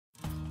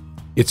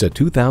It's a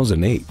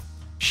 2008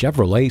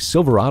 Chevrolet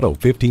Silverado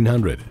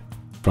 1500.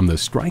 From the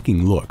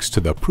striking looks to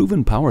the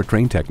proven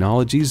powertrain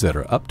technologies that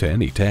are up to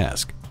any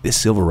task, this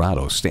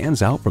Silverado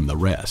stands out from the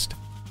rest.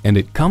 And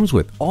it comes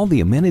with all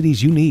the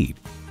amenities you need: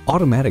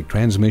 automatic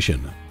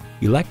transmission,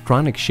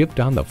 electronic shift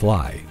on the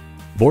fly,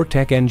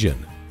 Vortec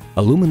engine,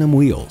 aluminum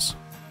wheels,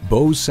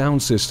 Bose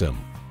sound system,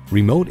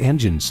 remote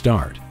engine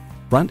start,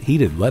 front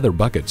heated leather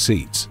bucket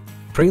seats,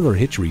 trailer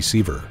hitch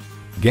receiver,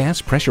 gas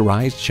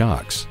pressurized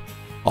shocks,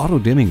 auto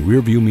dimming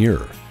rearview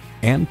mirror,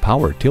 and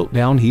power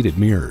tilt-down heated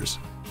mirrors.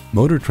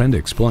 Motor Trend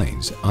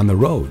explains, on the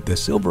road, the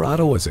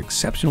Silverado was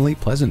exceptionally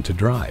pleasant to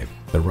drive.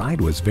 The ride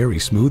was very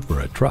smooth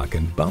for a truck,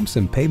 and bumps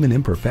and pavement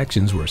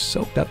imperfections were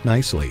soaked up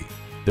nicely.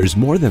 There's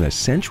more than a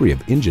century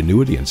of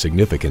ingenuity and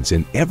significance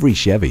in every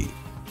Chevy.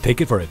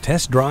 Take it for a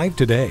test drive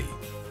today.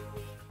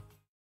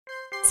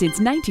 Since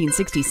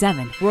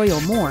 1967, Royal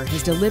Moore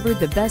has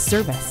delivered the best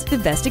service, the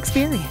best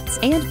experience,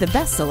 and the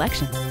best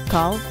selection.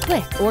 Call,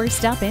 click, or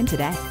stop in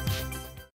today.